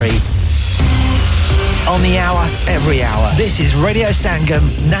On the hour, every hour. This is Radio Sangam,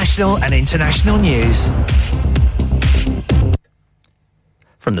 national and international news.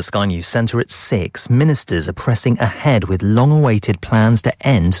 From the Sky News Centre at 6, ministers are pressing ahead with long-awaited plans to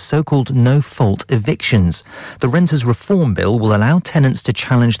end so-called no-fault evictions. The Renters Reform Bill will allow tenants to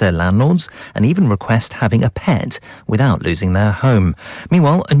challenge their landlords and even request having a pet without losing their home.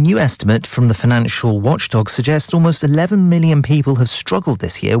 Meanwhile, a new estimate from the financial watchdog suggests almost 11 million people have struggled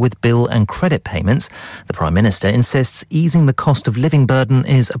this year with bill and credit payments. The Prime Minister insists easing the cost of living burden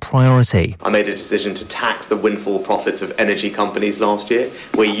is a priority. I made a decision to tax the windfall profits of energy companies last year.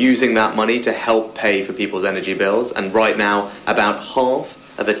 We're using that money to help pay for people's energy bills, and right now about half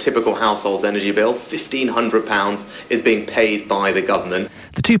of a typical household's energy bill, £1,500, is being paid by the government.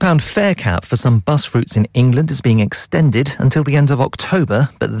 The £2 fare cap for some bus routes in England is being extended until the end of October,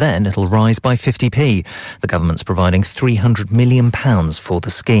 but then it'll rise by 50p. The government's providing £300 million for the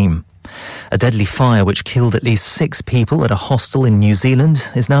scheme. A deadly fire which killed at least 6 people at a hostel in New Zealand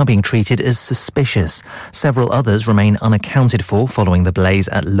is now being treated as suspicious. Several others remain unaccounted for following the blaze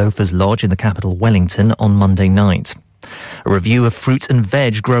at Loafers Lodge in the capital Wellington on Monday night. A review of fruit and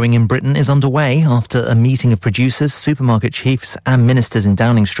veg growing in Britain is underway after a meeting of producers, supermarket chiefs and ministers in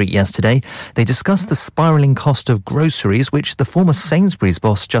Downing Street yesterday. They discussed the spiralling cost of groceries, which the former Sainsbury's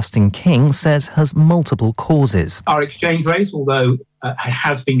boss Justin King says has multiple causes. Our exchange rate, although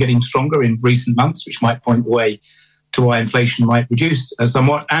has been getting stronger in recent months, which might point the way to why inflation might reduce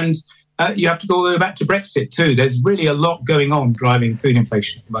somewhat. And you have to go all the way back to Brexit too. There's really a lot going on driving food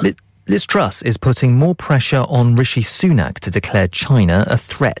inflation at the moment. Liz Truss is putting more pressure on Rishi Sunak to declare China a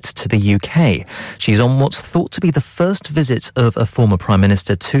threat to the UK. She's on what's thought to be the first visit of a former Prime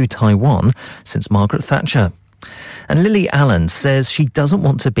Minister to Taiwan since Margaret Thatcher. And Lily Allen says she doesn't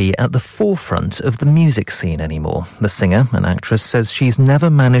want to be at the forefront of the music scene anymore. The singer and actress says she's never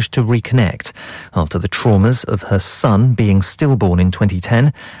managed to reconnect after the traumas of her son being stillborn in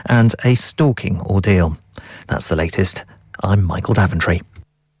 2010 and a stalking ordeal. That's the latest. I'm Michael Daventry.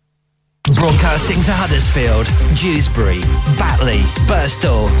 Broadcasting to Huddersfield, Dewsbury, Batley,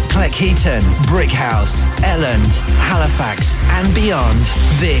 Birstall, Cleckheaton, Brickhouse, Elland, Halifax and beyond.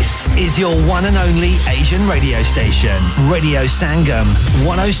 This is your one and only Asian radio station. Radio Sangam,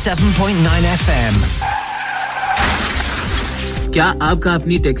 107.9 FM. क्या आपका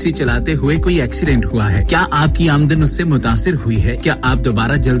अपनी taxi चलाते हुए कोई accident हुआ है क्या आपकी आमदन उससे मुतासिर हुई है क्या आप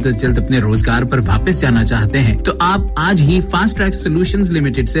दोबारा जल्द से जल्द अपने रोजगार पर वापस जाना चाहते हैं तो आप आज ही फास्ट ट्रैक सॉल्यूशंस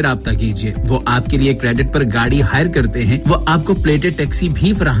लिमिटेड से राब्ता कीजिए वो आपके लिए क्रेडिट पर गाड़ी हायर करते हैं वो आपको प्लेटेड टैक्सी भी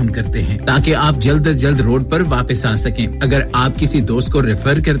फराहम करते हैं ताकि आप जल्द से जल्द रोड पर वापस आ सकें अगर आप किसी दोस्त को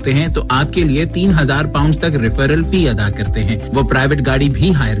रेफर करते हैं तो आपके लिए 3000 पाउंड तक रेफरल फी अदा करते हैं वो प्राइवेट गाड़ी भी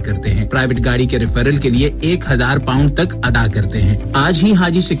हायर करते हैं प्राइवेट गाड़ी के रेफरल के लिए 1000 पाउंड तक अदा करते हैं आज ही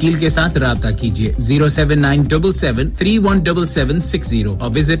हाजी शकील के साथ राब्ता कीजिए 07977317760 और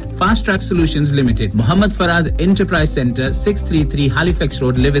visit fast track solutions limited Mohammad Faraz enterprise centre 633 Halifax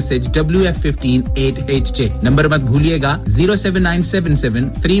road Liversedge WF15 8HJ नंबर मत भूलिएगा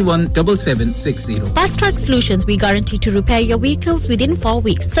 07977317760 Fast Track Solutions we guarantee to repair your vehicles within 4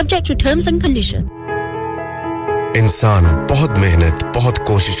 weeks subject to terms and conditions इंसान बहुत मेहनत बहुत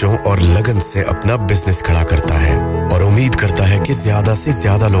कोशिशों और लगन से अपना बिजनेस खड़ा करता है और उम्मीद करता है कि ज्यादा से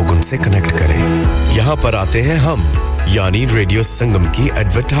ज्यादा लोग उनसे कनेक्ट करें यहाँ पर आते हैं हम यानी रेडियो संगम की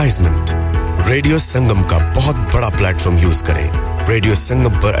एडवर्टाइजमेंट रेडियो संगम का बहुत बड़ा प्लेटफॉर्म यूज करें रेडियो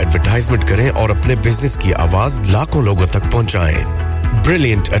संगम पर एडवर्टाइजमेंट करें और अपने बिजनेस की आवाज लाखों लोगों तक पहुंचाएं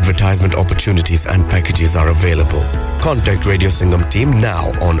Brilliant advertisement opportunities and packages are available. Contact Radio Sangam team now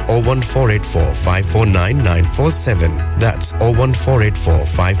on 01484 549 947. That's 01484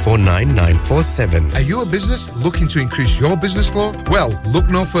 549 947. Are you a business looking to increase your business flow? Well, look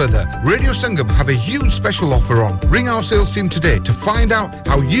no further. Radio Sangam have a huge special offer on. Ring our sales team today to find out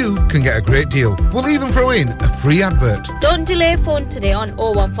how you can get a great deal. We'll even throw in a free advert. Don't delay phone today on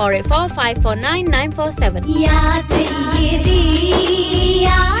 01484 549 947. Ya Sayyidi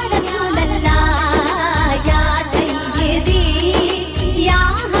Ya Rasulallah Ya Sayyidi Ya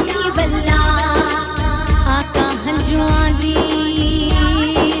Habiballah Aaka hanjuan di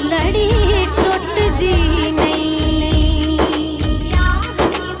ladi tottdi nahi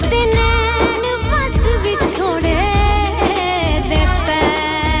te nain vas vichhode de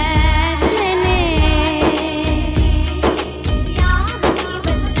paine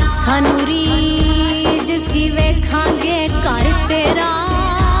sanuri jisi vekhange kar tera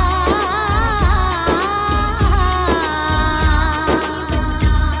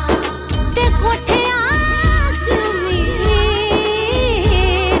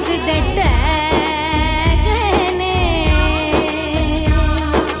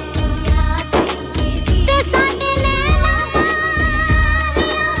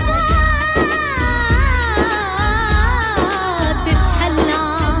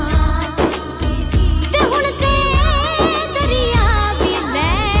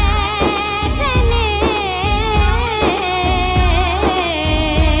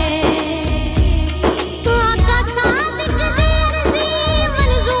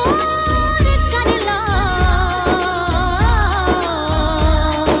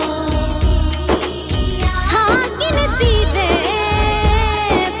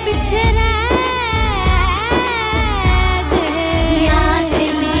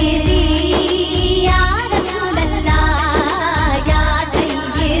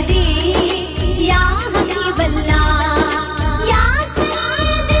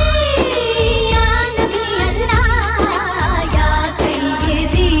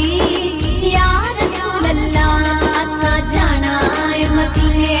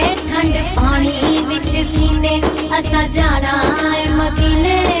ठंड पानी विच सीने असा जाना है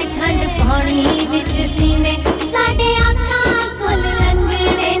मदीने ठंड पानी विच सीने साडे आका कोल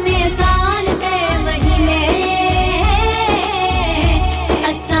लंघने ने साल ते महीने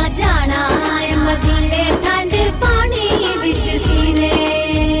असा जाना है मदीने ठंड पानी विच सीने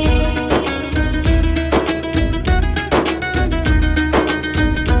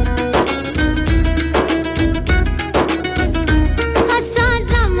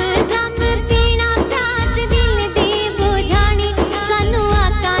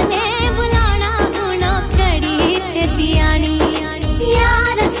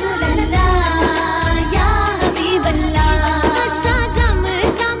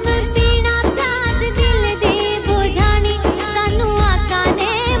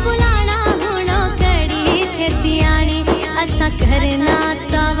करना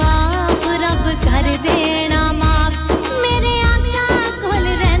तवाफ रब कर देना माफ मेरे आका कोल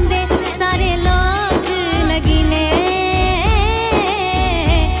रहंदे सारे लोग नगीने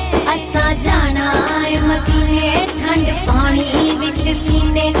असा जाना है मदीने ठंड पानी विच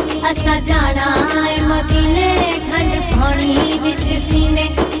सीने असा जाना है मदीने ठंड पानी विच सीने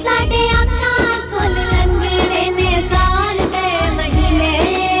साडे आका कोल लंघने ने साल ते महीने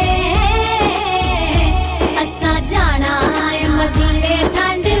असा जाना मदीने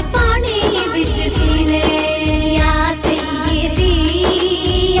ठंड पानी विच सीने या सय्यदी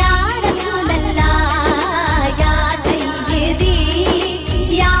या रसूल अल्लाह या सय्यदी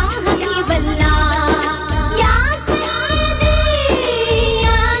या हबीब अल्लाह या सय्यदी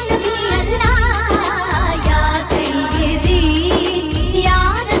या नबी अल्लाह या सय्यदी या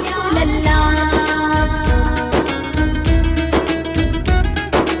रसूल अल्लाह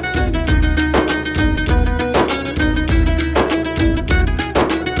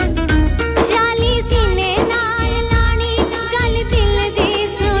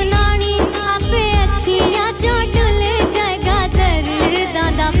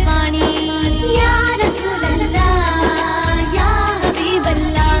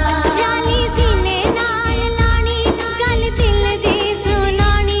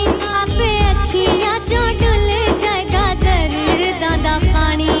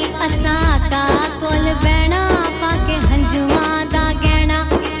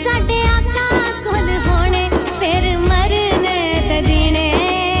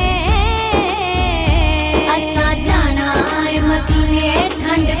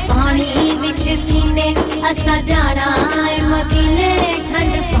सीने असा जाना है मदीने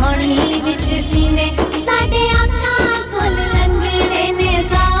ठंड पानी विच सीने साडे आका कोल लंघने ने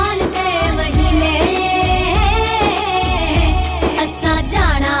साल ते महीने असा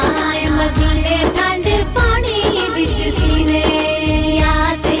जाना है मदीने ठंड पानी विच सीने या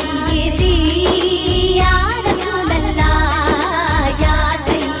सय्यदी या रसूल अल्लाह या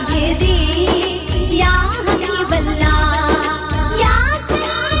सय्यदी या हबीब अल्लाह या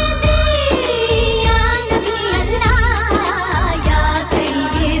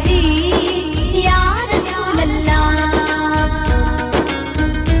सय्यदी या रसूल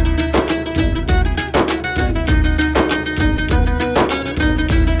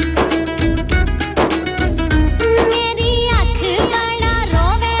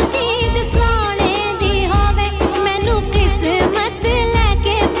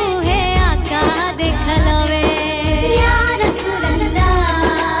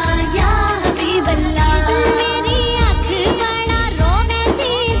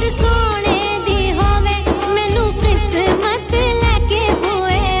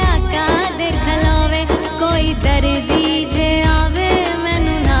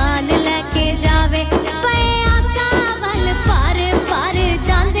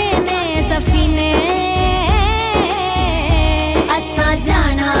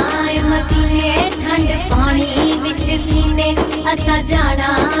सीने असा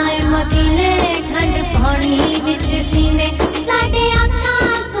जाना है मदीने ठंड पानी विच सीने साडे आका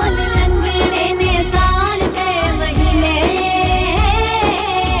कोल लंघने ने साल ते महीने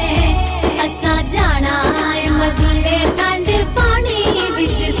असा जाना है मदीने ठंड पानी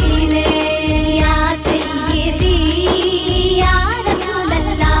विच सीने या सय्यदी या रसूल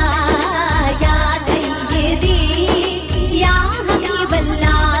अल्लाह या सय्यदी या हबीब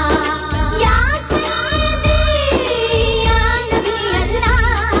अल्लाह या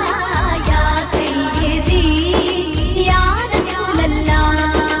सय्यदी या रसूल अल्लाह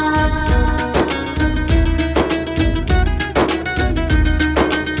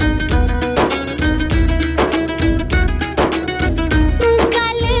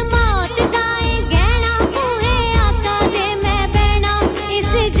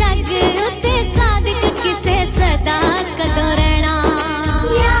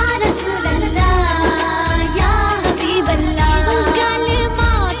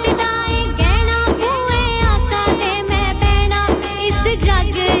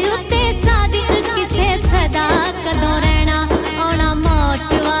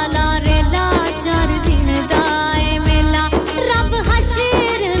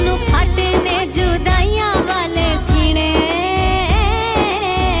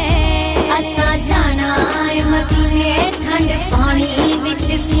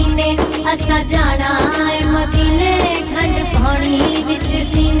असा जाना है मदीने ठंड पानी विच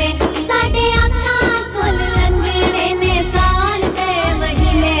सीने साडे आका कोल लंघने ने साल ते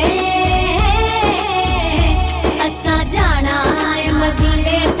महीने असा जाना है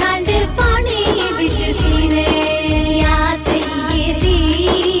मदीने ठंड पानी विच सीने या सैयदी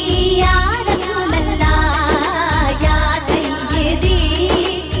या रसूल अल्लाह या सैयदी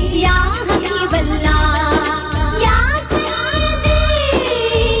या हबीब अल्लाह या सैयदी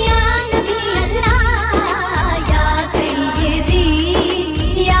या नबी अल्लाह या सैयदी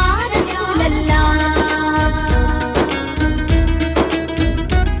या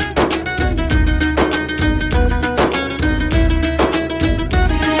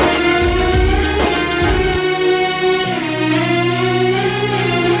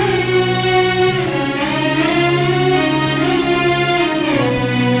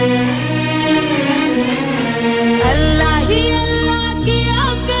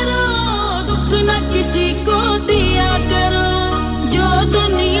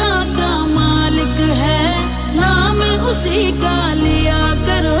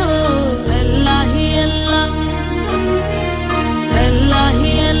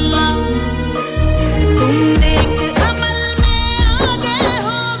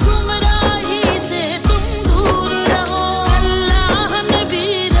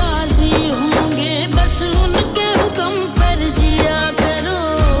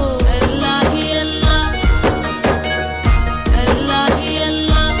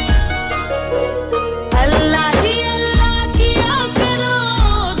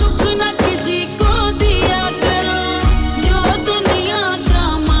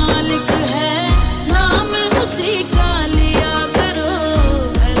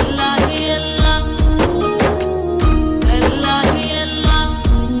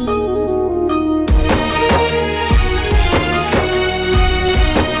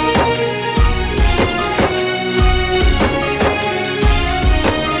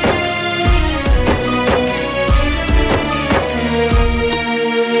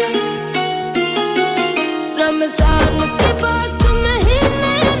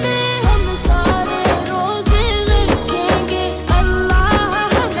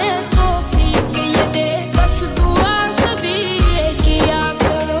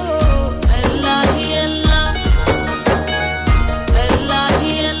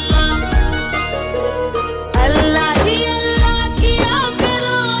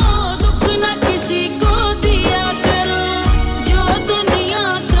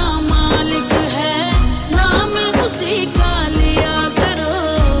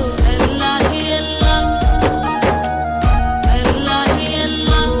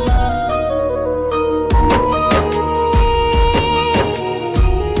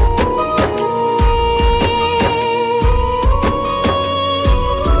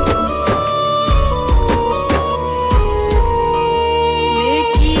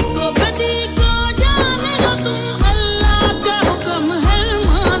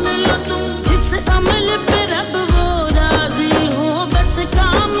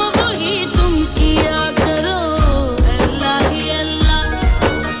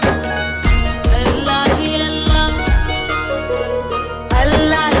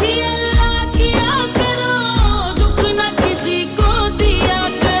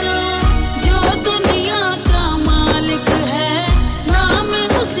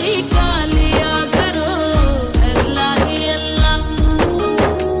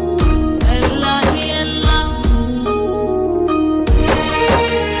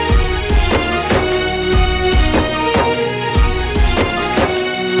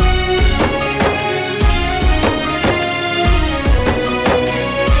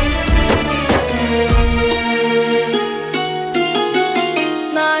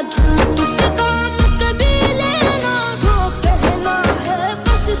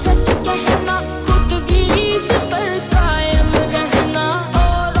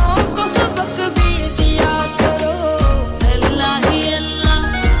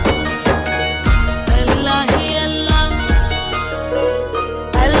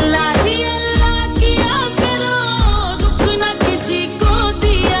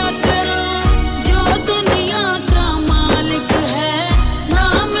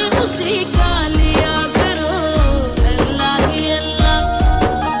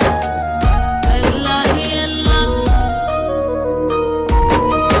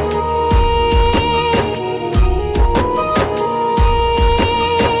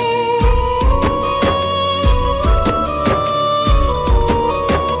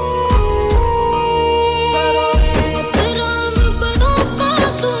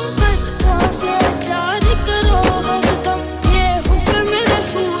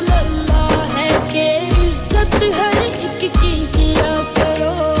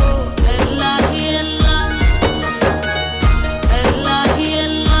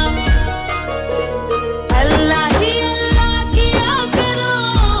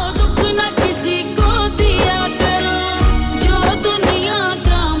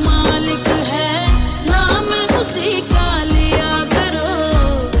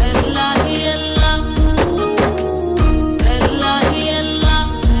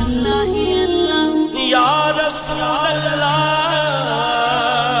रसूल अल्लाह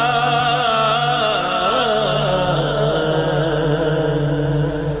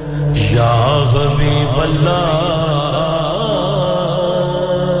या हबीब अल्लाह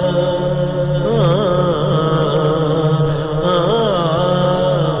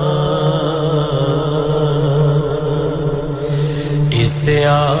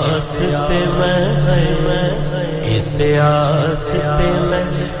इसे आस्ते मैं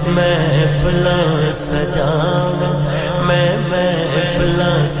महफिलां सजावां मैं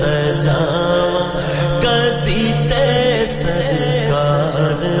महफिलां सजावां कदी ते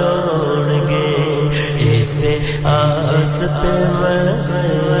सरकार आउणगे इसे आस्ते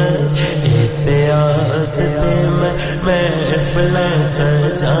मैं महफिलां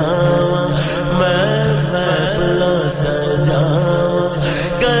सजावां मैं महफिलां सजावां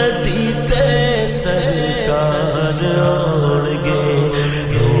कदी ते सरकार आउणगे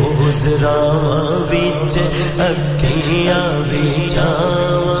रोज़ रावां विच अखियां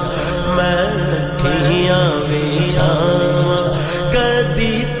विछावां मैं अखियां विछावां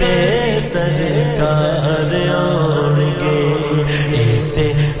कदी ते सरकार आउणगे इसे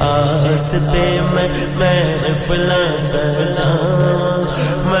आस्ते मैं महफिलां सजावां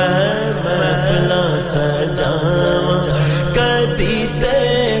मैं महफिलां सजावां कदी ते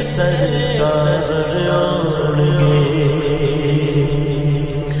सरकार आउणगे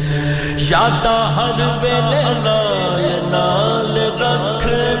यादा हर वेले नाल नाल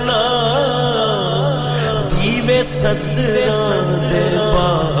रखना जीवे सदरां दे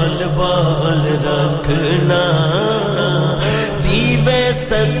बाल बाल रखना जीवे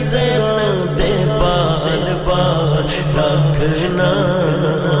सदरां दे बाल बाल रखना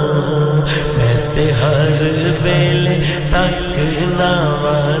मैं ते हर वेले तक ना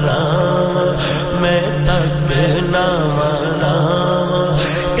मरां मैं तक ना मरां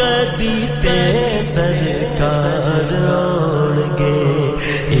कदी ते सरकार आउणगे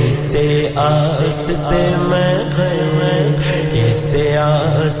इसे आस्ते मैं इसे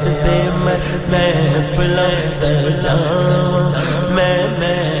आस्ते मैं महफिलां सजावां मैं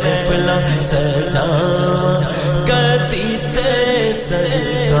महफिलां सजावां कदी ते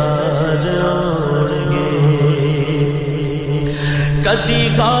सरकार आउणगे कदी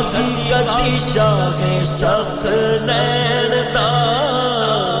गाजी कदी शाहे सख नैन दा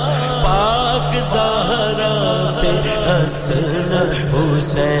पाक ज़हरा ते हसन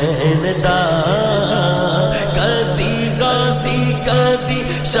हुसैन दा कदी गाजी कदी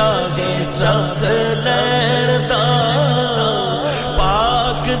शाहे सख नैन दा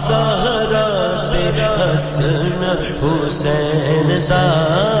पाक ज़हरा ते हसन हुसैन दा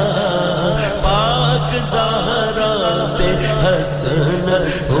पाक ज़हरा ते हसन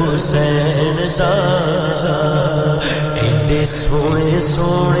हुसैन दा एडे सोने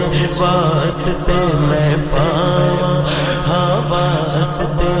सोने वास्ते मैं पावां हाँ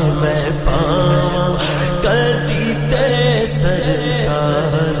वास्ते मैं पावां कदी ते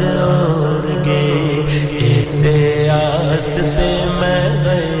सरकार आउणगे इसे आस्ते मैं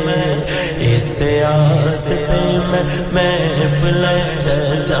इसे आस्ते मैं महफिलां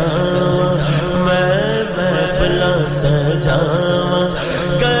सजावां मैं महफिलां सजावां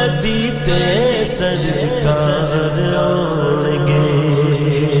कदी ते सरकार आउणगे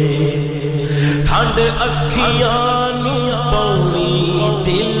ठंड अखियां नू पौनी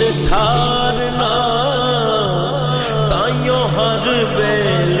दिल ठारना ताइयों हर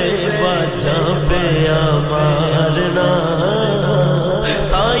वेले वाजां पिया मारना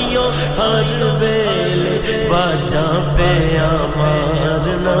ताइयों हर वेले वाजां पिया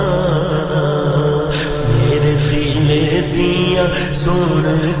मारना मेरे दिल दियां सुन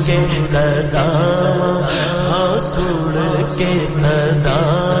के सदावां हाँ सुन के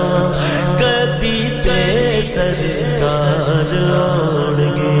सदावां कदी ते सरकार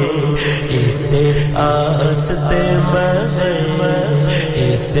आउणगे इसे आस्ते मैं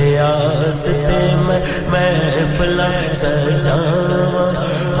इसे आस्ते मैं महफिलां सजावां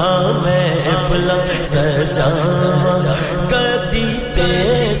हाँ महफिलां सजावां कदी ते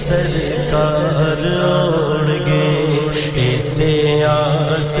सरकार आउणगे इसे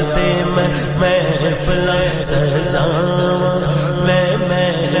आस्ते मैं महफिलां सजावां मैं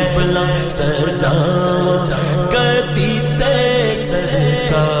महफिलां सजावां कदी ते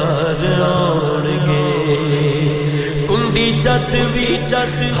सरकार आउणगे कुंडी जद भी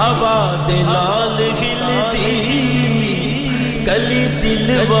जद हवा दे नाल हिलदी कली दिल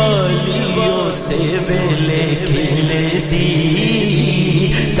वाली उसे वेले खिलदी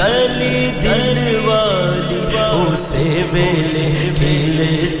कली दिल वाली उसे वेले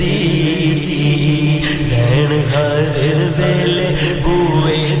खिलदी रैन हर वेले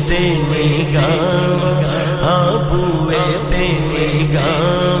बुए ते निगाह हाँ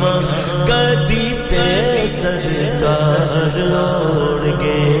اوڑ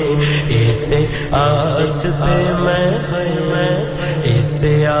گے اسے آستے میں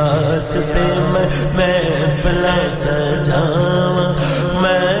اسے آستے میں محفل سجاواں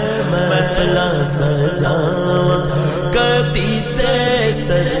میں محفل سجاواں کدی تے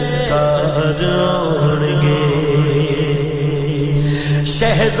سرکار اوڑ گے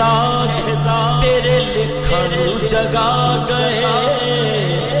شہزاد تیرے لکھن جگا گئے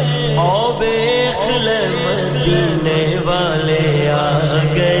او ویکھ لے مدینے والے آ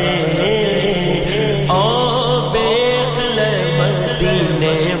گئے او ویکھ لے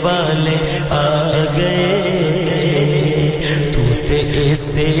مدینے والے آ گئے تو تے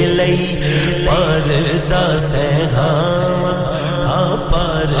اسے لئی پردہ سہاواں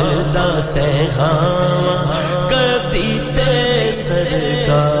پردہ سہاواں کدی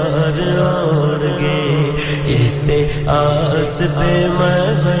سرکار اوڑ گے اسے آستے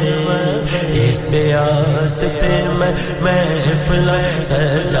میں اسے آستے میں محفل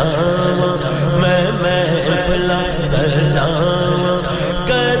سجاواں میں محفل سجاواں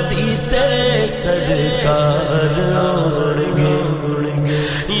کدی تے سرکار اوڑ گے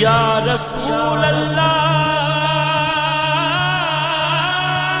یا رسول اللہ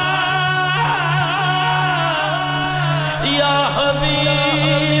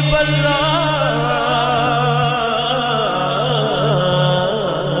حبیب اللہ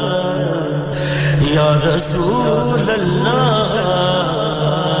یا رسول اللہ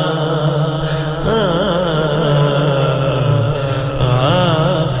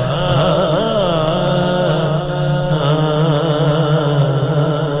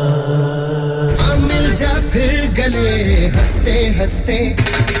مل جا پھر گلے ہنستے ہنستے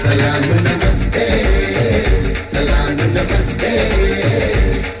سلام نمستے سلام نمستے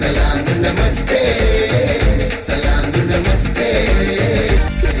سلام نمستے سلام نمستے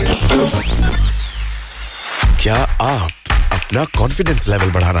کیا آپ اپنا کانفیڈنس لیول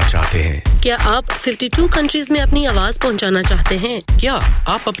بڑھانا چاہتے ہیں کیا آپ 52 کنٹریز میں اپنی آواز پہنچانا چاہتے ہیں کیا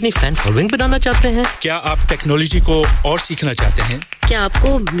آپ اپنی فین فالوئنگ بنانا چاہتے ہیں کیا آپ ٹیکنالوجی کو اور سیکھنا چاہتے ہیں کیا آپ کو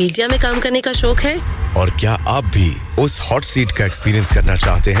میڈیا میں کام کرنے کا شوق ہے اور کیا آپ بھی اس ہاٹ سیٹ کا ایکسپیرینس کرنا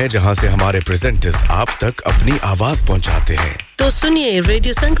چاہتے ہیں جہاں سے ہمارے پریزنٹرز آپ تک اپنی آواز پہنچاتے ہیں تو سنیے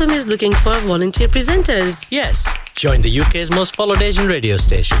radio Sangam is looking for volunteer presenters Yes join the UK's most followed Asian radio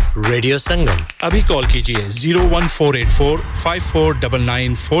station Radio Sangam abhi call kijiye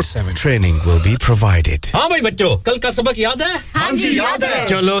 01484549947 training will be provided haan bhai bachcho kal ka sabak yaad hai haan ji yaad hai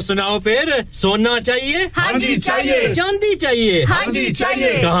chalo sunao phir sona chahiye haan ji chahiye chandi chahiye haan ji chahiye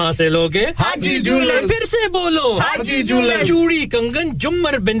kahan se loge haan ji jewelers phir se bolo haan ji jewelers chudi kangan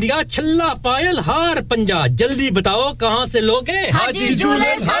jummar bindiya challa payal har panja jaldi batao kahan se loge Haji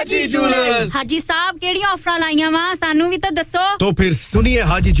jewellers Haji साहब केड़ी offer लाईया वा सानू भी तो दसो तो फिर सुनिए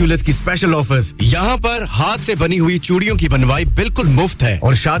हाजी जूलर्स की स्पेशल ऑफर्स यहाँ पर हाथ से बनी हुई चूड़ियों की बनवाई बिल्कुल मुफ्त है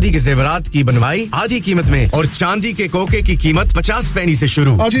और शादी के जेवरात की बनवाई आधी कीमत में और चांदी के कोके की कीमत 50 पैसे से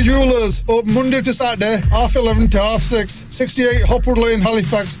शुरू Haji Jewelers open Monday to Saturday 11:30 to 6:30 68 Hopwood Lane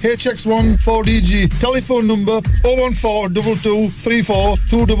Halifax HX1 4DG telephone number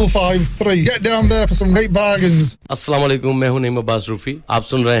 01422342553 get down there for some great bargains अस्सलाम वालेकुम मैं हूं नईम अब्बास रूफी आप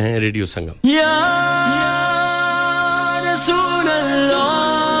सुन रहे हैं रेडियो संगम या रसूल अल्लाह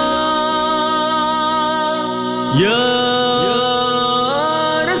या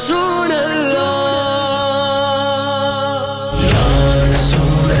रसूल अल्लाह या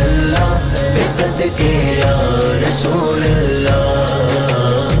रसूल अल्लाह बिसदके या रसूल अल्लाह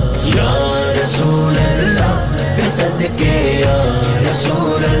या रसूल अल्लाह बिसदके या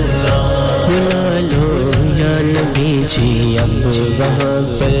रसूल अल्लाह बुला लो या नबी जी अब वहाँ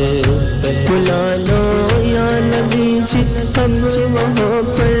पर बुला लो या नबी जी अब वहाँ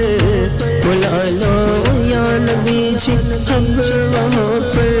पर बुला लो या नबी जी अब वहाँ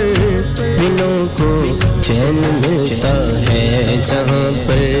पर दिलों को चैन मिलता है जहाँ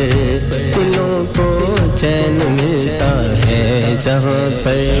पर दिलों को चैन मिलता है जहाँ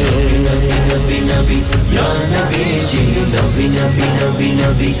पर नबी नबी नबी या नबी जी नबी नबी नबी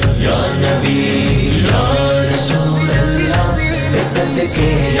नबी या नबी या रसूल अल्लाह बिसदके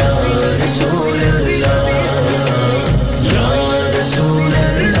या रसूल अल्लाह या रसूल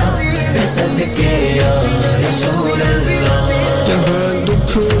अल्लाह बिसदके या रसूल अल्लाह जहाँ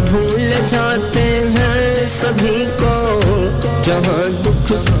दुख भूल जाते हैं सभी को जहाँ दुख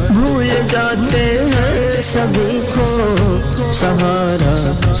भूल जाते हैं सभी को सहारा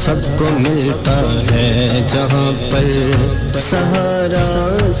सबको मिलता है जहाँ पर सहारा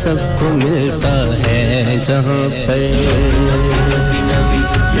सबको मिलता है जहाँ पर नबी नबी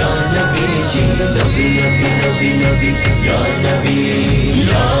या नबी जी नबी नबी नबी नबी या नबी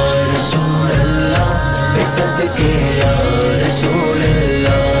या रसूल अल्लाह सदके या रसूल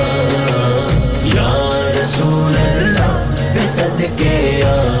अल्लाह या रसूल अल्लाह सदके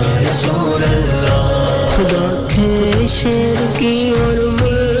या रसूल अल्लाह खुदा के शेर की और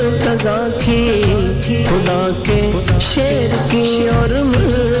मुर्तज़ा की खुदा के शेर की और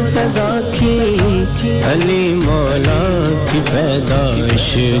मुर्तज़ा की अली मौला की पैदाइश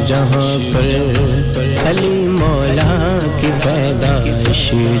जहां पर अली मौला की पैदाइश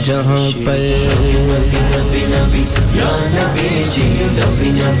जहां पर नबी नबी या नबी जी नबी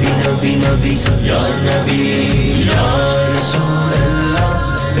नबी नबी नबी या नबी या रसूल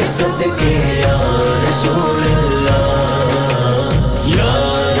अल्लाह सदके या रसूल अल्लाह या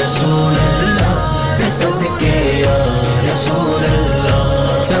रसूल अल्लाह सदके या रसूल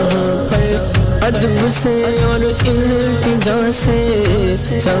अल्लाह जहां पर अदब से और इल्तिजा से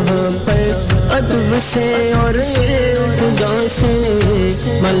जहां पर अदब से और इल्तिजा से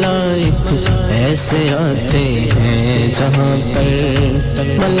मलाइक ऐसे आते हैं जहां पर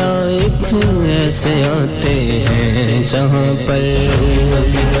मलाइक ऐसे आते हैं जहां पर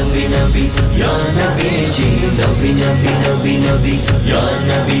नबी नबी नबी या नबी जी नबी नबी नबी नबी या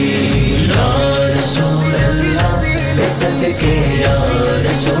नबी या रसूल अल्लाह सदके या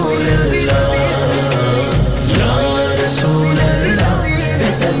रसूल अल्लाह या रसूल अल्लाह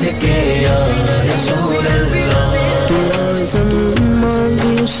सदके या रसूल अल्लाह तू आज़म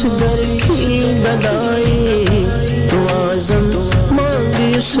मांगी उस दर की गदाई तू आज़म मांगी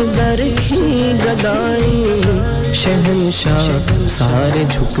उस दर की गदाई शहंशाह सारे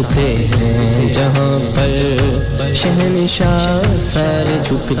झुकते हैं जहां पर शहंशाह सारे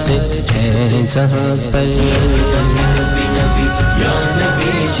झुकते हैं जहां पर नबी नबी या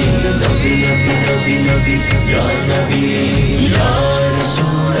नबी जी नबी नबी नबी नबी या नबी या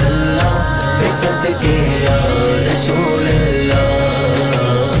रसूल अल्लाह सदके या रसूल अल्लाह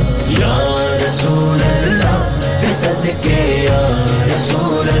या रसूल अल्लाह सदके या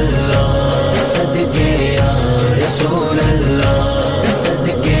रसूल अल्लाह सदके या रसूल अल्लाह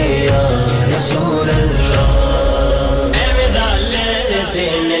सदके या रसूल अल्लाह एवें रल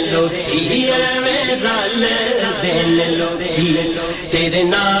देन लोकी एवें रल देन लोकी तेरे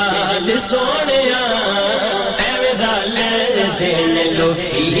नाल सोहणिया एवें रल देन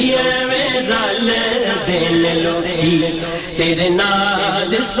लोकी एवें रल देन लोकी तेरे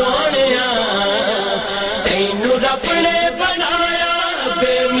नाल सोहणिया तैनू रब ने बनाया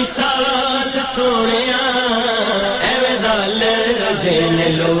बेमिसाल सोहणिया एवें रल देन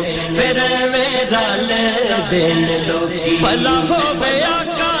लो फिर एवें रल देन लोकी भला होवे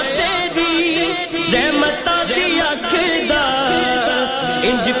आका तेरी रहमतां दी अखदा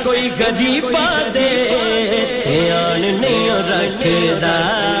इंज कोई गरीबा दे ध्यान नहीं रखदा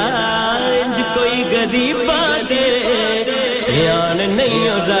इंज कोई गरीबा दे ध्यान नहीं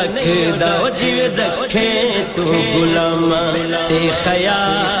रखदा ओ जिवे रखे तू गुलामा ते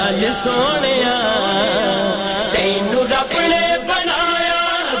ख्याल सोहणिया तैनू रब ने बनाया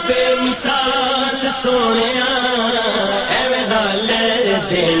बेमिसाल सोहणिया एवें रल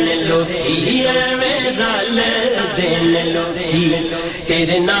देन लोकी एवें रल देन लोकी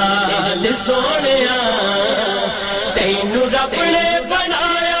तेरे नाल सोहणिया तैनू रब ने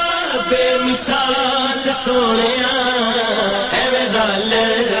बनाया बेमिसाल सोहणिया एवें रल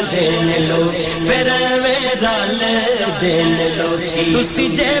देन लोकी फिर एवें रल देन लोकी तुसी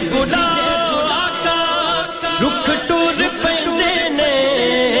जे बुलाओ आका रुख टूर पैंदे ने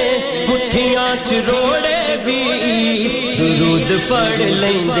मुठियां च रोड़े भी दुरूद पढ़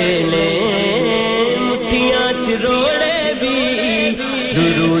लैंदे ने मुठियां च रोड़े भी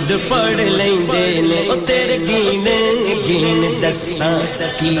दुरूद पढ़ लैंदे ने ओ तेरे गिन गिन दस्सां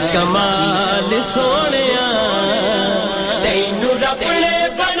की कमाल सोहणिया तैनू रब ने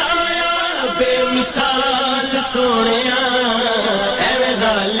बनाया बेमिसाल सोहणिया एवें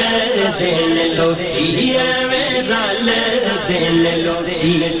रल देन लोकी एवें रल देन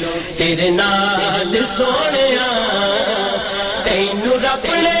लोकी तेरे नाल सोहणिया तैनू रब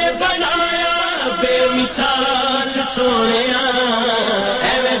ने बनाया बेमिसाल सोहणिया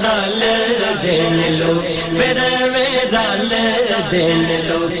एवें रल देन लोकी फिर एवें रल देन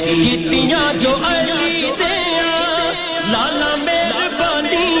लोकी कीतियां जो अली दियां लाला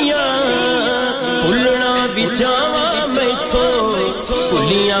मेहरबानियां भुलना भी चावां मैथों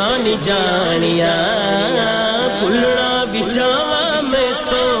भुलियां नहीं जानियां भुलना भी चावां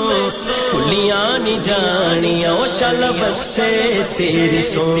मैथों भुलियां नहीं जानियां ओ शल बसे तेरी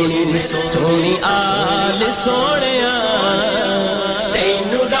सोनी सोनी आल सोहणिया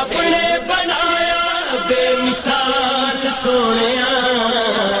तैनू रब ने बनाया बेमिसाल सोहणिया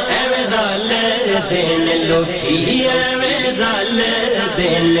एवें रल देन लोकी एवें रल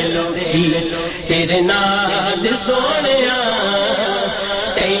दिल लोकी तेरे नाल सोहणिया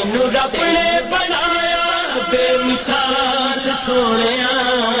तैनू रब ने बनाया बेमिसाल सोहणिया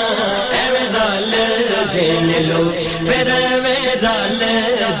एवें रल दिल लोकी फिर एवें रल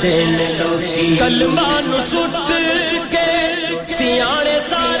दिल लोकी कलमा नू सुट के सियाणे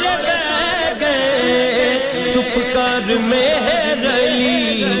सारे बह गए चुप कर मेहरली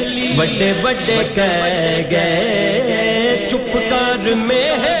बड़े बड़े कह गए चुप कर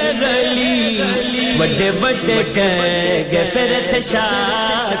मेहरली बड़े बड़े कह गए फिर थे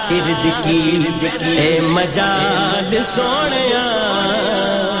शाकिर दिखी ए मजाल सोहणिया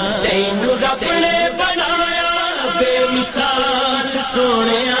तैनू रब ने बनाया बेमिसाल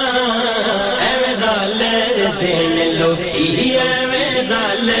सोहणिया एवें रल दिल लोकी एवें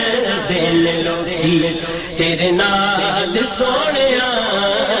रल दिल लोकी तेरे नाल सोहणिया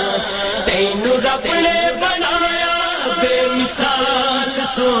तैनू रब ने बनाया बेमिसाल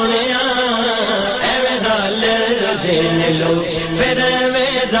सोहणिया एवें रल दिल लोकी फिर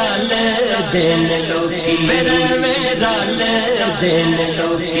एवें रल दिल लोकी फिर एवें रल दिल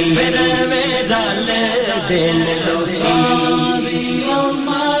लोकी फिर एवें रल दिल लोकी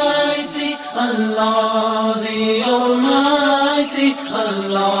Allah the Almighty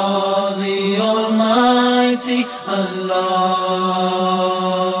Allah the Almighty Allah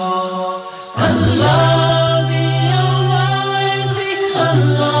Allah the Almighty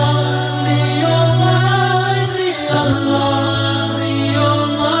Allah the Almighty Allah the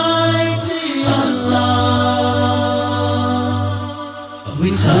Almighty Allah we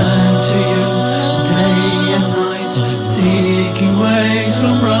turn to you day and night seeking ways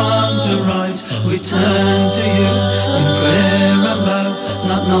from wrong to right we turn to you in prayer and bow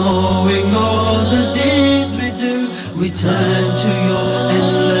not knowing all the deeds we do we turn to your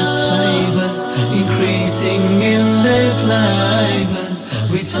endless favors increasing in their flavors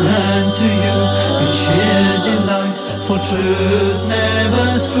we turn to you in sheer delight for truth never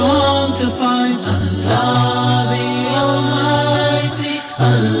strong to fight Allah the Almighty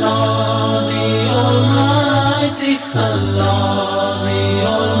Allah the Almighty Allah the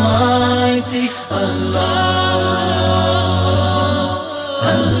Almighty Allah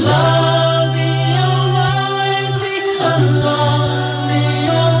Allah the Almighty Allah the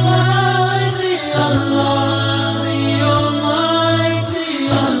Almighty Allah the Almighty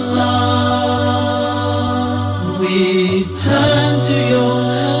Allah we turn to your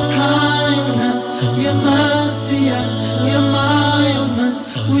kindness your mercy and your mildness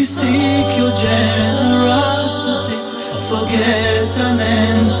we seek your generosity forget an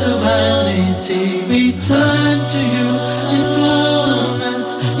end to vanity we turn to you in fullness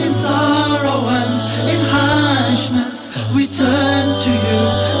in sorrow and in harshness we turn to you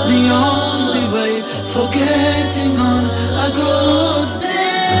the only way forgetting on a good day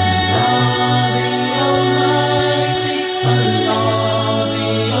Allah the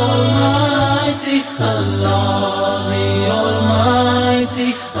Almighty Allah the Almighty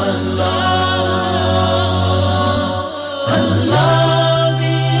Allah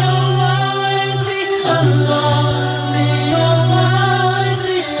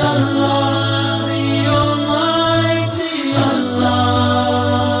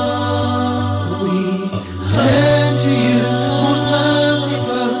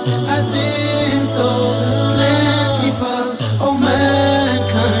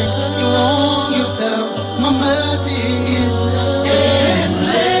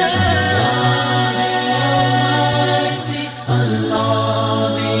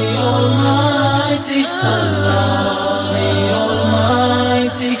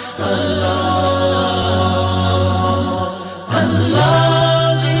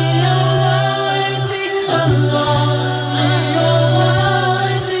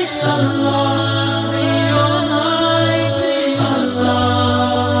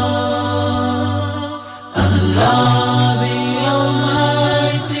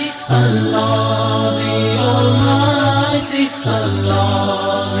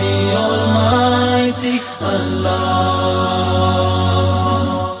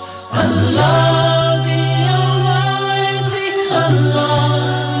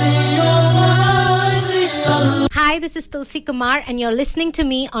Hi, this is Tulsi Kumar and you're listening to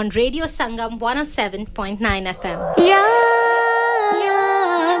me on Radio Sangam 107.9 FM. Ya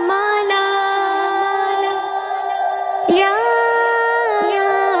Mala Ya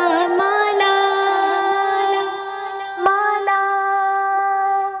Mala Mala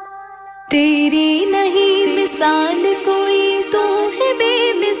Teri nahi misal koi tu hai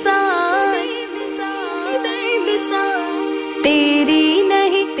bemisal Teri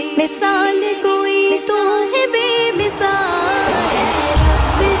nahi misal koi tu hai bemisal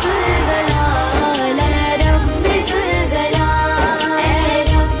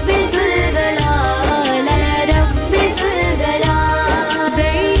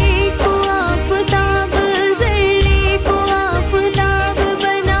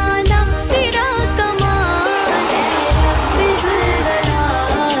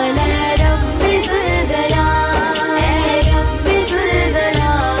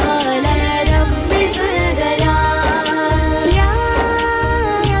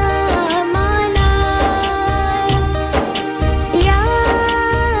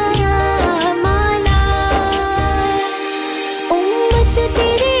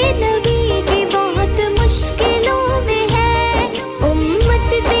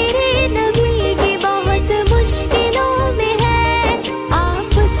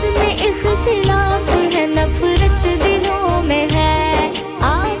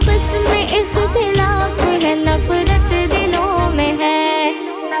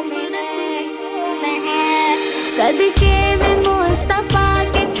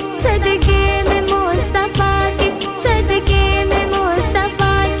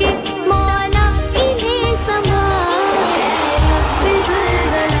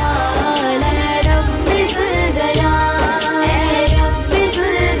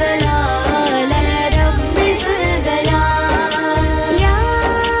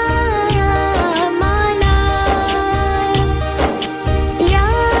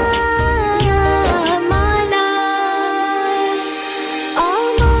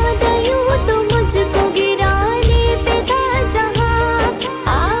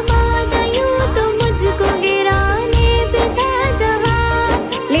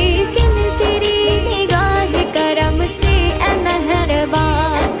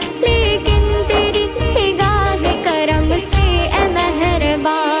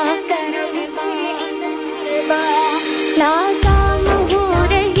नाकाम हो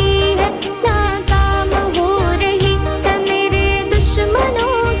रही है नाकाम हो रही है मेरे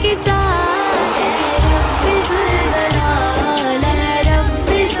दुश्मनों की चाल रब्बी ज़ुलज़ला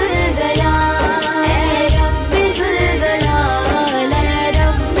रब्बी ज़ुलज़ला रब्बी ज़ुलज़ला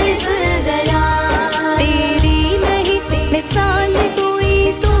रब्बी ज़ुलज़ला तेरी नहीं मिसाल कोई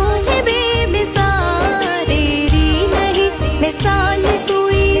तो है बेमिसाल तेरी नहीं मिसाल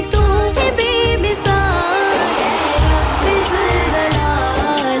कोई तो है बेमिसाल रब्बी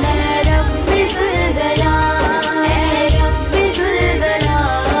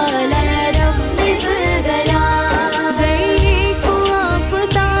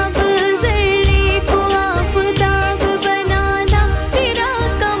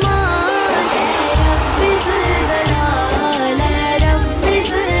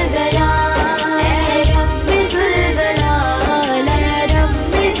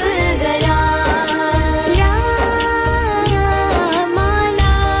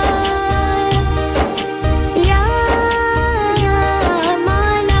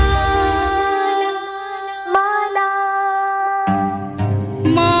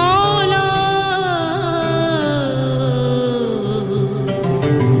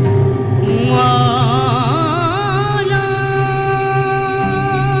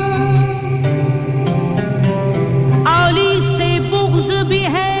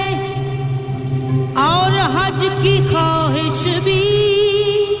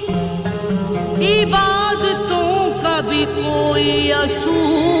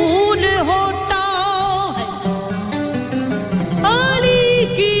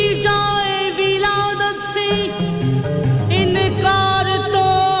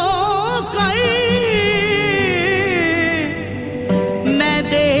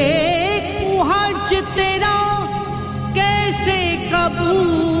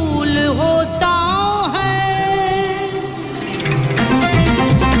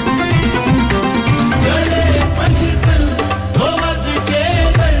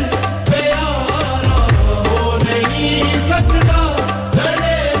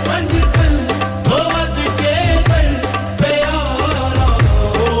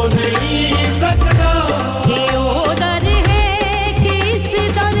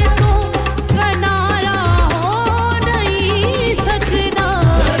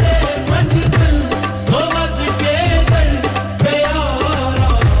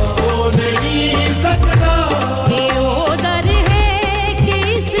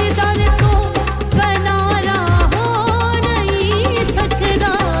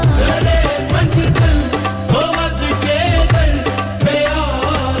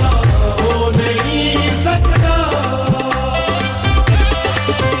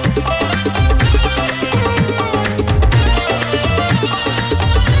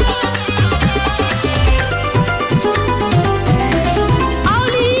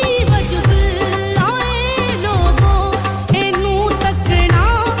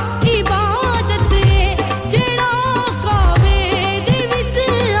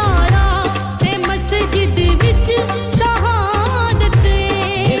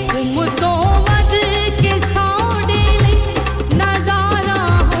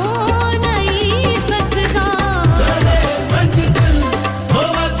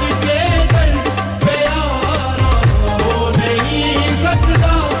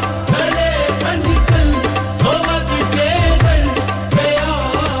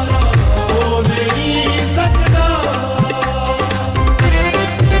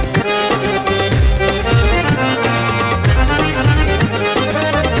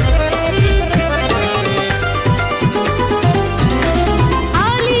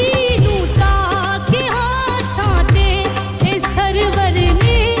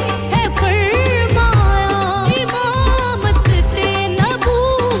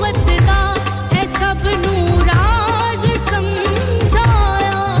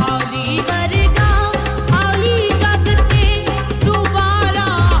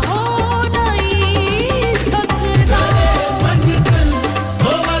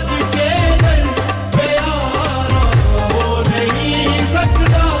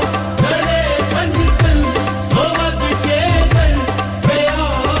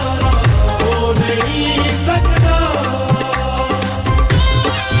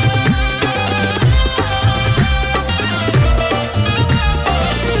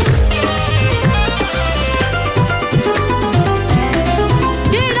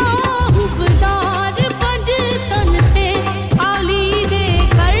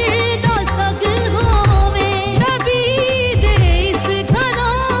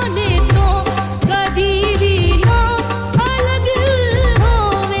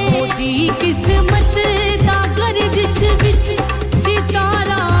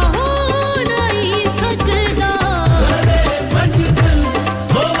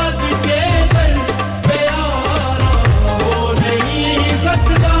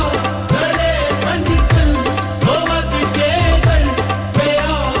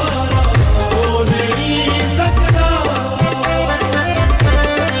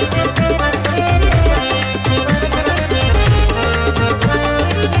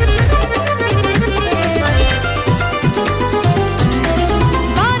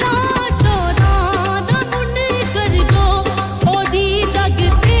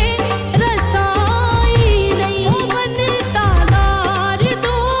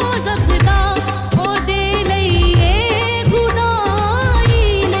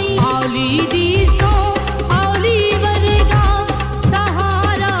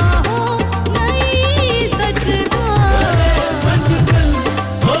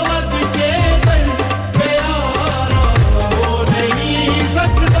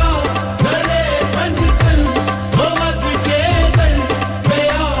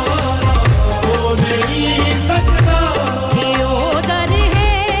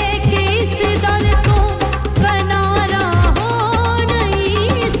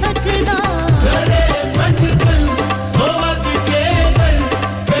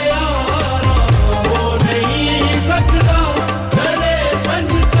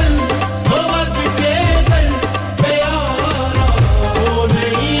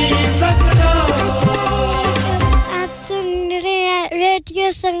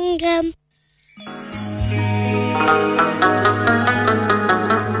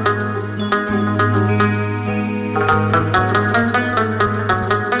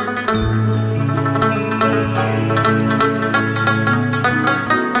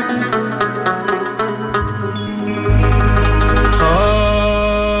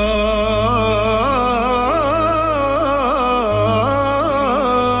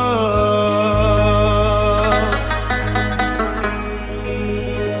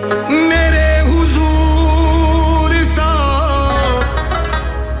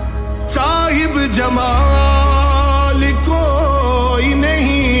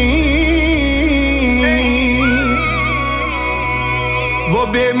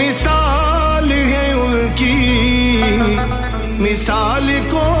मिसाल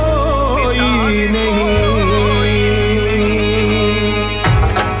कोई नहीं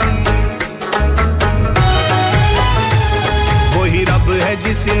वही रब है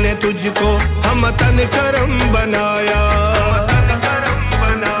जिसने तुझको हमतन करम बनाया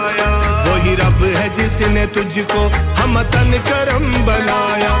वही रब है जिसने तुझको हमतन करम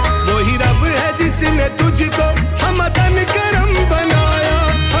बनाया वही रब है जिसने तुझको हमतन करम बनाया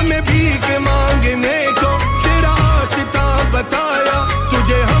हमें भीख मांगने को तेरा आशिता बताया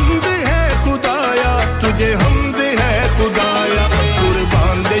तुझे हम्द है खुदाया तुझे हम्द है खुदाया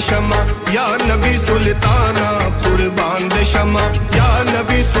कुर्बान दे शमा या नबी सुल्ताना कुर्बान दे शमा या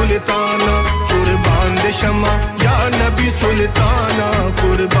नबी सुल्ताना कुर्बान दे शमा या नबी सुल्ताना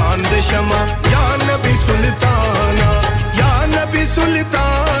कुर्बान दे शमा या नबी सुल्ताना या नबी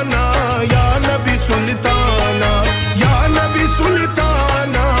सुल्ताना या नबी सुल्ताना या नबी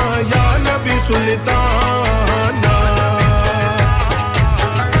सुल्ताना या नबी सुल्ताना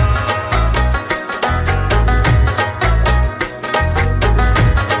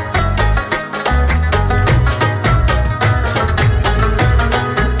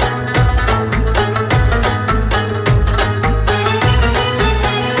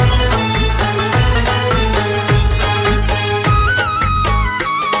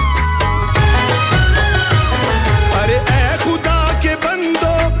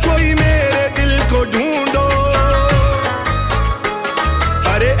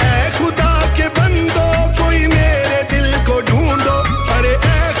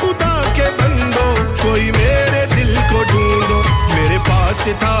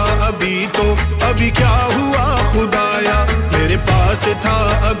था अभी तो अभी क्या हुआ खुदाया मेरे पास था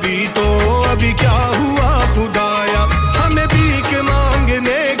अभी तो अभी क्या हुआ खुदाया हमें भीख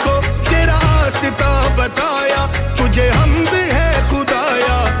मांगने को तेरा आस्ता बताया तुझे हम्द है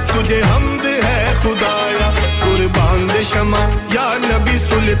खुदाया तुझे हम्द है खुदाया कुर्बान दे शमा या नबी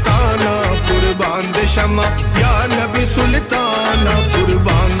सुल्ताना कुर्बान दे शमा या नबी सुल्ताना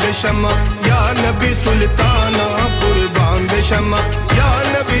कुर्बान दे शमा या नबी सुल्ताना कुर्बान दे शमा या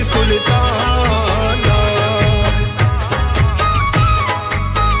नबी सुल्ताना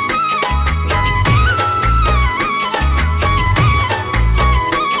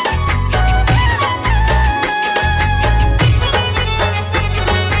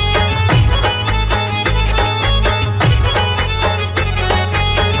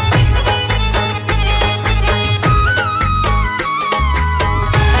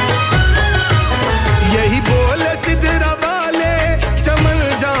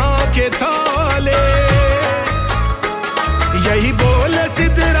यही बोल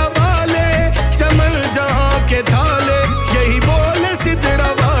सिदरा वाले चमल जहां के थाले यही बोल सिदरा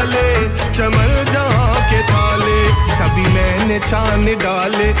वाले चमल जहां के थाले सभी मैंने छान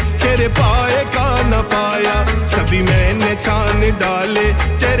डाले तेरे पाए का न पाया सभी मैंने छान डाले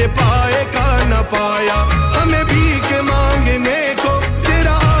तेरे पाए का न पाया हमें भीख मांगने को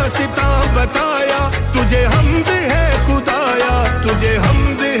तेरा आस्ता बताया तुझे हम्द है खुदाया तुझे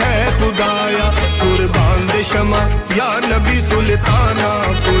हम्द है खुदाया कुर्बान दे शमा या नबी सुल्ताना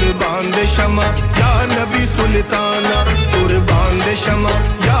कुर्बान दे शमा या नबी सुल्ताना कुर्बान दे शमा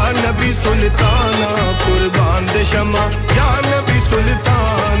या नबी सुल्ताना कुर्बान दे शमा या नबी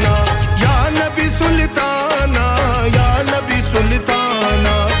सुल्ताना या नबी सुल्ताना या नबी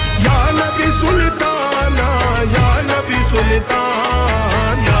सुल्ताना या नबी सुल्ताना या नबी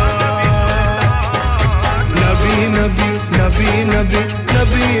सुल्ताना नबी नबी नबी नबी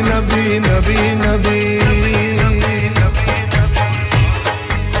नबी नबी नबी नबी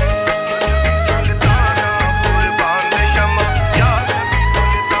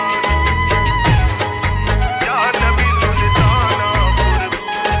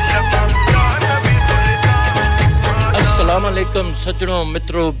अस्सलाम वालेकुम सज्जनों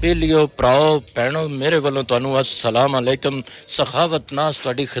मित्रों बेलियो भराओ भैणों मेरे वालों ਤੁਹਾਨੂੰ अस्सलाम वालेकुम सखावत नास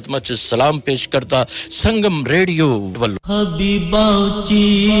ਤੁਹਾਡੀ ਖidmat ਚ ਸਲਾਮ ਪੇਸ਼ ਕਰਦਾ ਸੰਗਮ ਰੇਡੀਓ ਵੱਲੋਂ ਹਬੀਬਾ ਉੱਚੀ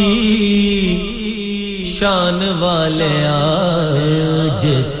ਸ਼ਾਨ ਵਾਲਿਆ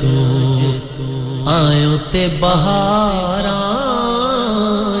ਜੇ ਤੂੰ ਆਇਓ ਤੇ ਬਹਾਰਾਂ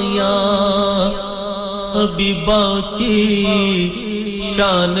ਯਾ ਹਬੀਬਾ ਉੱਚੀ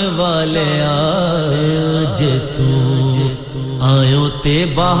शान वाले आज तू आयो ते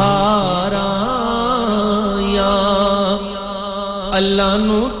बहारा या अल्लाह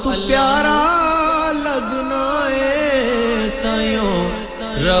नु तू प्यारा लगना है तायो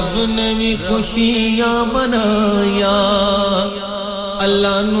रब ने भी खुशियां मनाया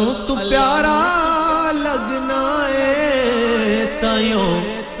अल्लाह नु तू प्यारा लगना है तायो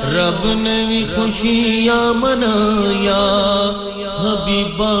रब ने भी खुशियां मनाया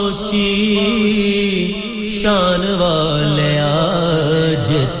हबीबा ची शान वाले आज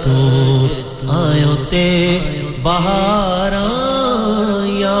तो आयो ते बहारां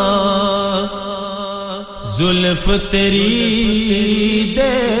जुल्फ तेरी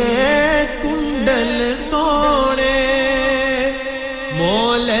दे कुंडल सोने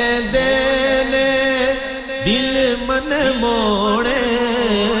मोले देने दिल मन मोड़े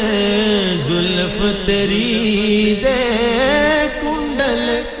जुल्फ तेरी दे कुंडल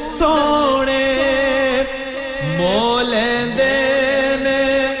सोने मोले देने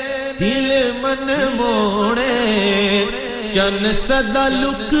दिल मन मोड़े चन सदा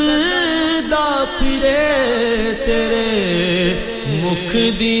लुकदा फिरे तेरे मुख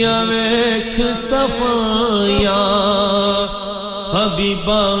दिया वेख सफाया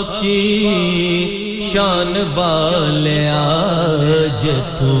हबीबा ची शान वाले आज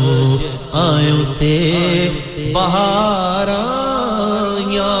तो आयो ते बहारां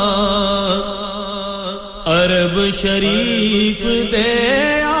अरब शरीफ दे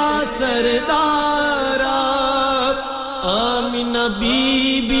सरदारा आमिना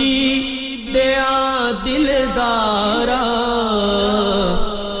बीबी दया दिलदारा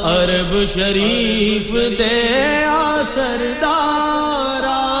अरब शरीफ दे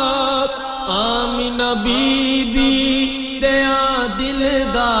सरदारा आमिना बीबी दया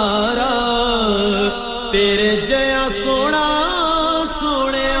दिलदारा तेरे जया सोना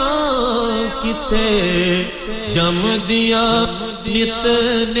सोनिया किथे जम दिया नित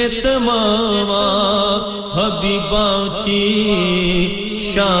नित मावा हबीबा ची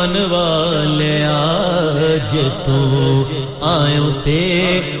शान वाले आज तो आयो ते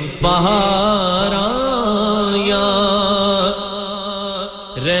बहारां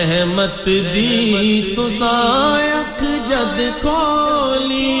रहमत दी तुसा अख जद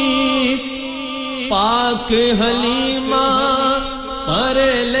खोली पाक हलीमा पर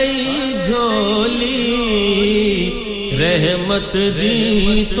लई झोली रहमत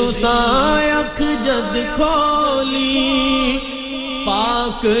दी तुसा अख जद खोली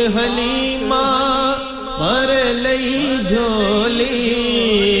पाक हलीमा पर लई झोली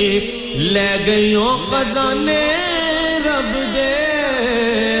ले गयो खजाने रब दे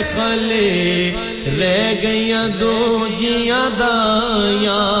खले रह गया दो जियां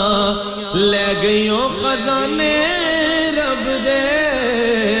दाया ले गयो खजाने रब दे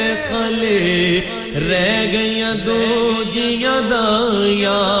खले रह गया दो जियां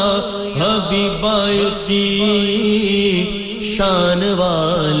दाया हबीबा ची शान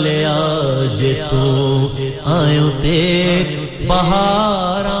वाले आज तो आयो ते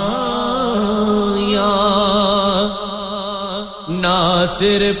बहारां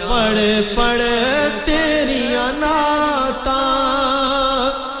नासिर पढ़ पढ़ तेरिया नाता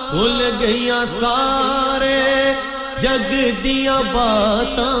भूल गईया सारे जग दिया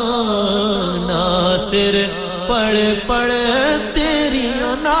बातां नासिर पढ़ पढ़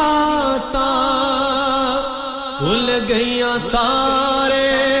तेरिया नाता भूल गईया सारे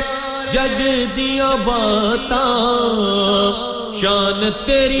जग दिया बातां शान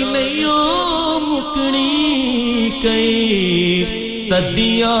तेरी नहीं मुकनी कई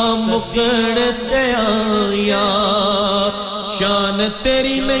सदियां मुकण ते आया शान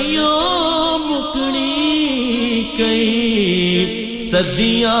तेरी नहीं मुकनी कई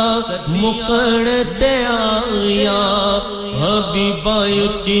सदियां मुकण ते आया हबीबा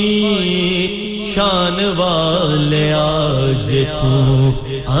ची शान वाले आज तू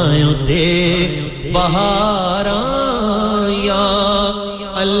आयो ते बहारां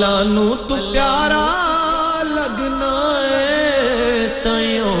अल्लाह नू तू प्यारा लगना है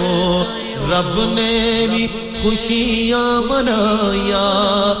तयो रब ने भी खुशियां मनाया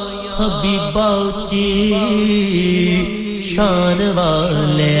हबीबा ची शान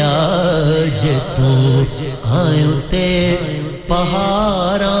वाले आज तो आयो ते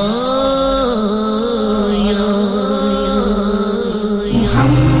पहाड़ा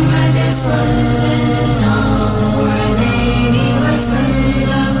मुहम्मद सल्लल्लाहु अलैहि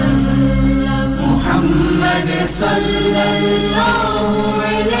वसल्लम मुहम्मद सल्लल्लाहु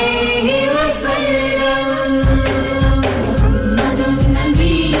अलैहि वसल्लम मुहम्मदुन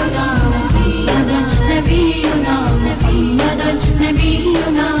नबियुना मुहम्मदुन नबियुना मुहम्मदुन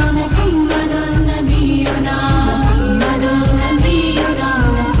नबियुना मुहम्मदुन नबियुना मुहम्मदुन नबियुना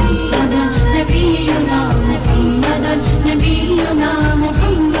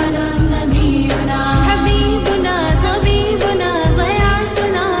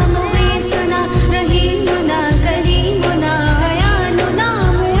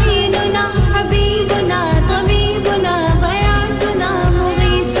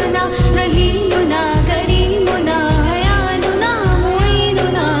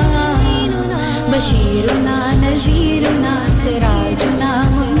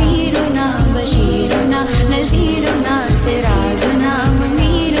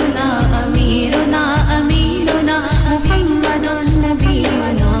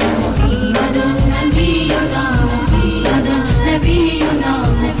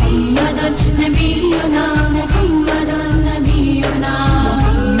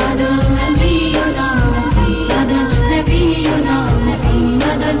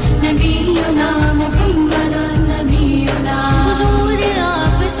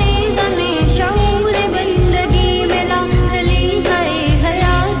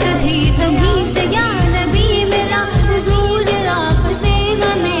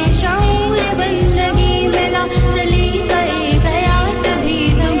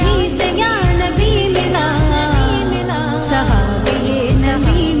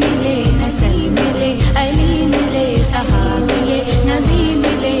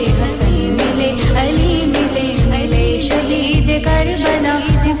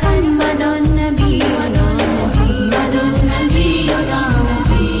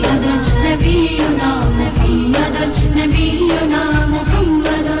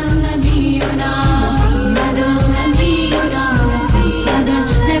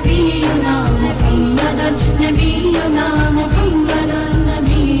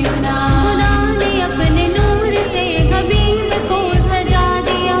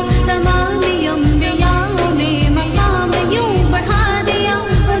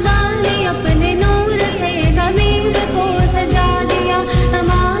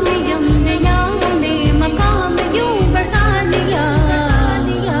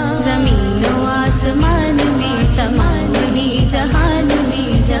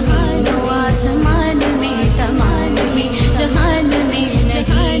जहान आसमान में समान है जहान में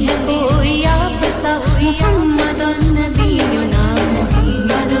नहीं है कोई आप सा मुहम्मदुन नबीयुना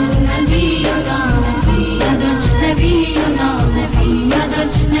मुहम्मदुन नबीयुना मुहम्मदुन नबीयुना मुहम्मदुन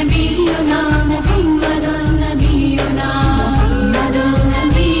नबीयुना मुहम्मदुन नबीयुना मुहम्मदुन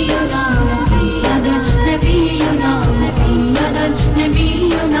नबीयुना मुहम्मदुन नबीयुना मुहम्मदुन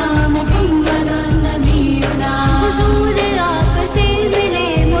नबीयुना मुहम्मदुन नबीयुना हुजूर आपसे मिले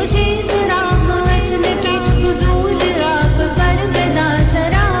मुझे सुराग हस्न के हुजूर आप करबला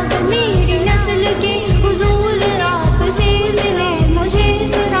चराग मेरी नस्ल के हुजूर आपसे मिले मुझे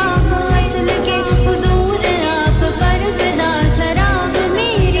सुराग हस्न के हुजूर आप करबला चराग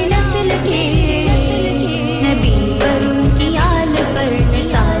मेरी नस्ल के नबी पर उनकी आल पर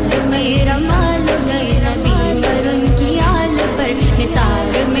निसार मेरा मालो ज़र नबी पर उनकी आल पर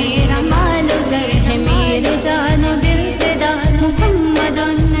निसार मेरा मालो ज़र है मेरे जानो दिल फिदा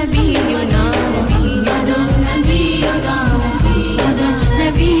मुहम्मदुन नबीयुना मुहम्मदुन नबीयुना मुहम्मदुन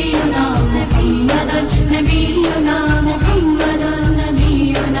नबीयुना मुहम्मदुन नबीयुना मुहम्मदुन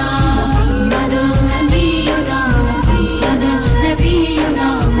नबीयुना मुहम्मदुन नबीयुना मुहम्मदुन नबीयुना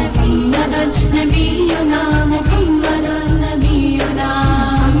मुहम्मदुन नबीयुना मुहम्मदुन नबीयुना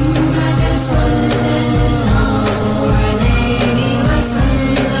मुहम्मद सल्लल्लाहु अलैहि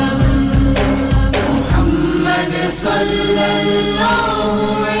वसल्लम मुहम्मद सल्लल्लाहु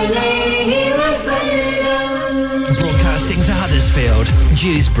अलैहि वसल्लम Broadcasting to Huddersfield,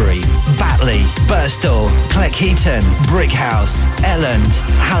 Dewsbury, Batley, Birstall, Cleckheaton, Brickhouse, Elland,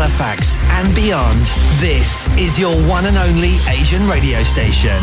 Halifax and beyond. This is your one and only Asian radio station.